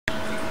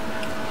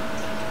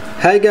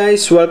Hi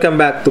guys, welcome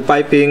back to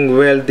Piping,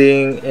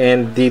 Welding,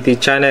 and DT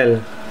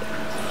channel.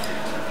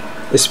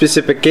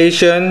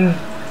 Specification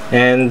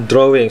and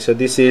drawing. So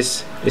this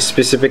is a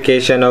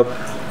specification of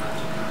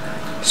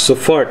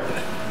support.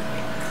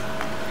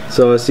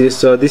 So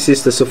this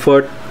is the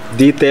support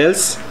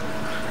details,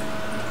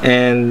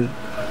 and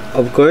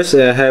of course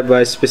I have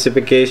a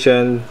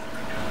specification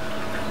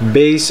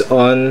based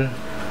on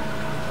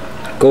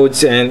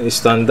codes and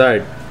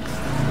standard.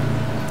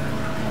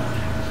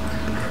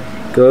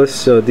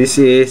 So this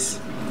is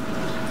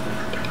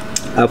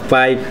a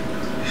pipe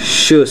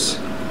shoes.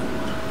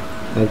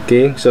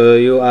 Okay, so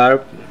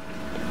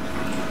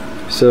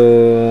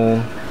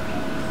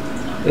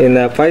in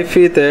a pipe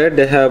fitter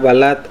they have a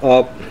lot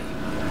of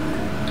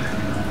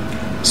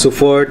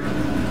support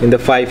in the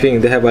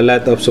piping. They have a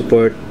lot of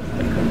support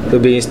to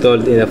be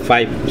installed in the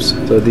pipes.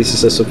 So this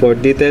is a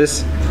support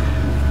details,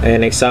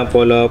 an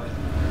example of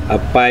a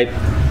pipe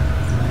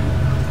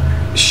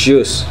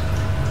shoes.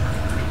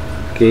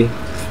 Okay,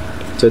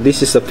 so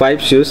this is a pipe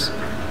shoes,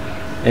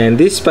 and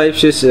this pipe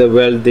shoes is a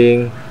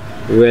welded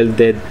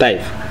type.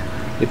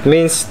 It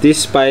means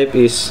this pipe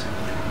is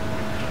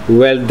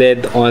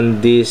welded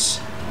on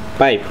this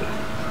pipe.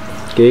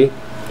 Okay,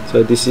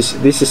 so this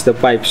is the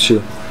pipe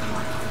shoe.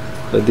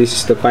 So this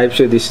is the pipe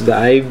shoe. This is the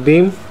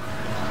I-beam,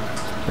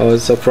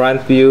 also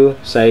front view,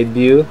 side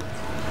view.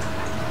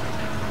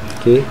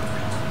 Okay,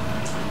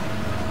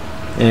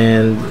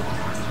 and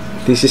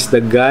this is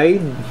the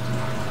guide.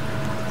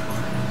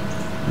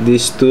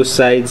 These two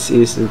sides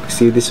is,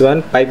 see this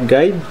one, pipe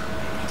guide,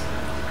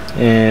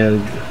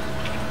 and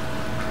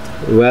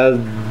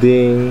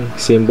welding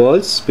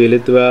symbols,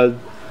 fillet weld,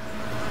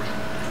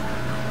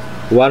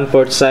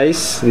 1/4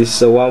 size. This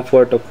is a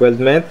 1/4 of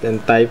weldment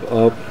and type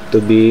of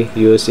to be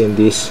used in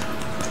this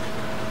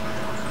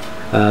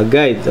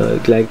guide.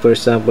 Like for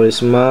example,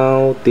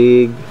 small,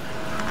 TIG,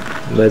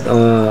 but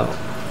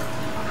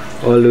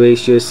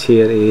always use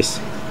here is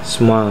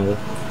small.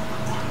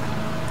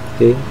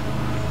 Okay.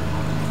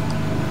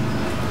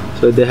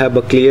 So they have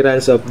a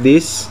clearance of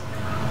this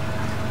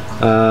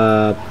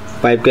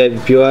pipe guide.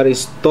 If you are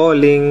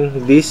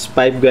installing this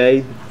pipe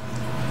guide,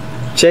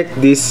 check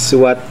this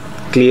what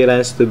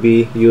clearance to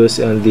be used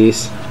on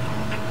this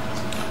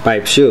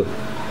pipe shoe.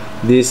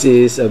 This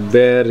is a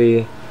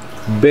very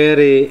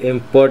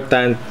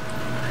important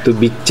to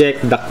be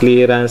checked, the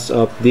clearance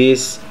of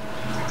this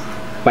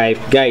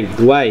pipe guide.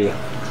 Why?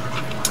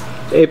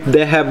 If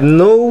they have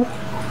no,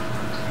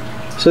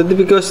 so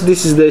because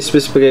this is the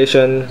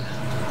specification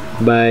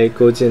by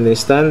codes in the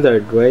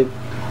standard, right?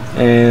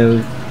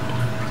 And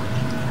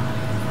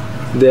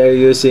they're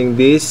using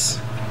this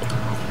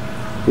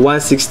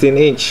 1/16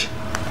 inch.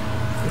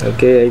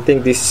 Okay, I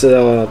think this is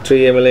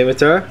 3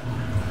 millimeter.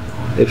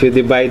 If you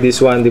divide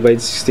this one, divide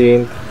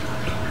 16,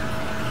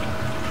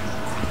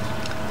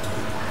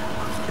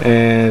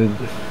 and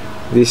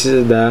this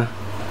is the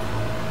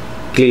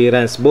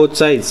clearance, both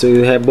sides. So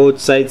you have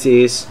both sides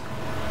is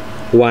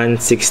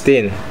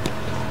 1/16,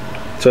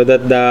 so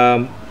that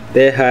the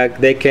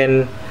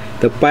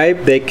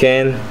pipe they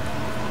can,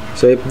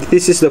 so if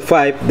this is the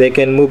pipe, they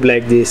can move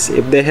like this.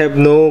 If they have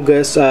no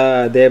gas,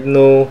 they have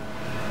no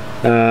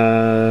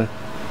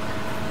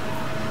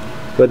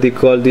what they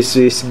call this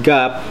is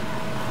gap,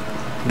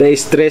 the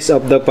stress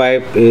of the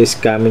pipe is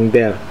coming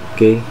there.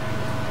 Okay,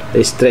 the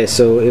stress.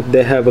 So if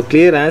they have a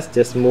clearance,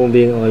 just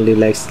moving only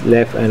like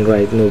left and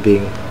right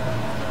moving,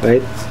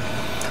 right?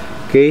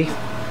 Okay,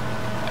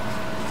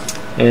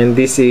 and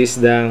this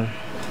is the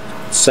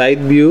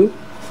side view.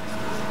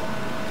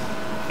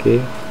 Okay,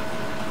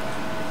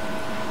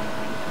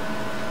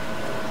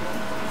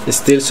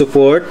 steel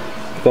support,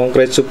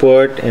 concrete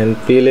support, and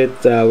fillet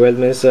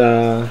weldment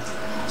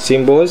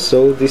symbols.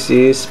 So this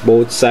is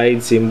both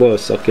side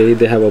symbols. Okay,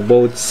 they have a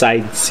both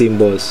side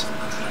symbols,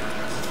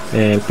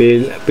 and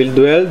field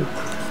weld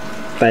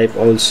type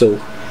also.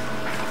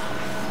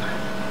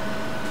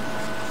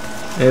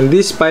 And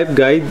this pipe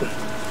guide,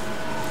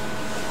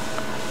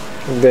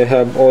 they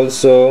have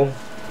also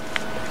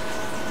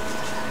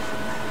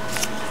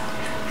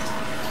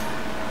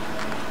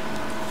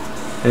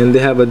and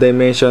they have a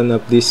dimension of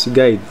this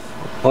guide.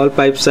 All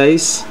pipe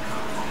size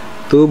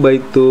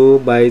 2x2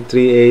 by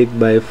 3/8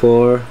 by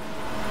 4.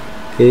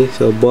 Okay,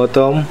 so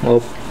bottom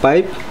of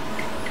pipe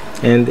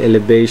and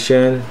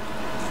elevation.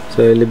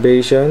 So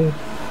elevation,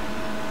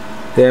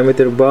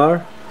 diameter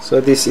bar.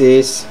 So this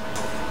is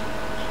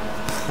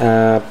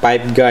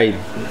pipe guide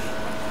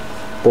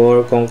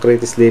for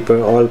concrete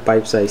sleeper, all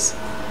pipe size.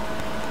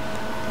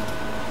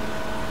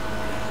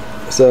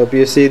 So if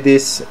you see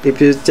this, if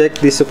you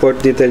check this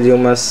support detail, you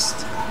must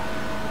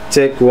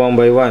check one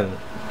by one,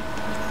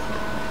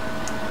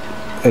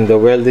 and the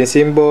welding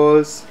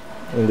symbols,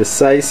 and the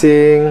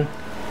sizing,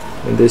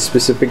 and the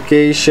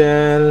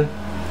specification.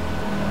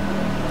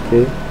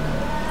 Okay,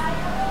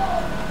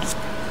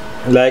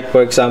 like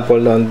for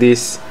example on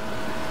this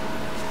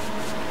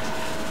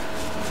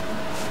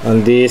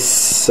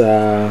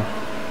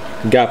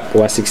gap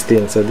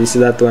 1/16. So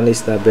that one is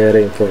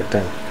very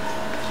important,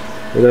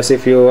 because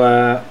if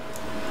a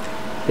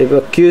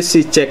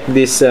QC check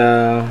this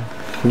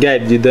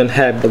guide you don't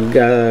have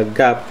a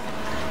gap,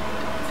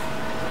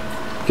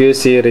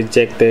 QC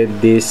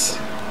rejected this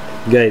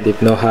guide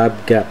if no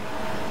have gap.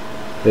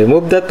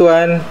 Remove that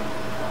one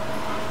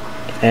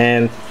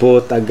and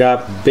put a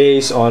gap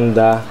based on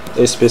the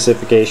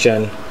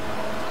specification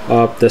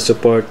of the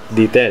support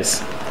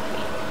details.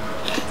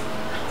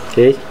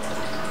 Okay,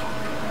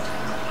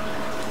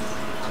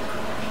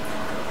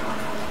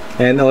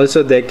 and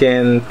also they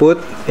can put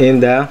in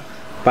the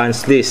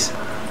punch list.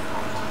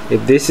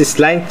 If this is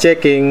line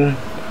checking,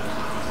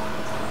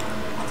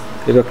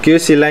 if a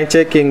QC line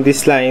checking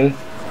this line,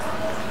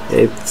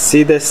 if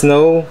see there's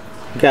no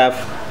gap,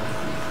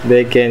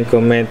 they can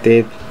comment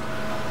it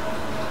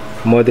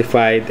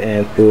modified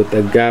and put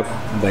a gap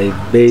by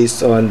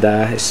based on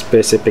the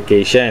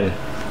specification.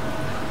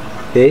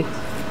 Okay,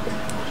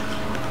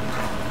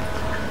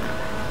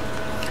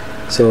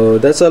 so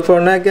that's all for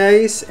now,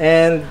 guys,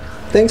 and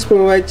thanks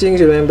for watching.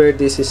 Remember,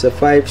 this is a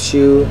 5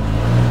 shoe,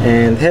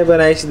 and have a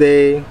nice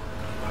day.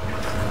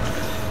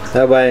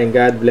 Bye bye and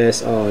God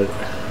bless all.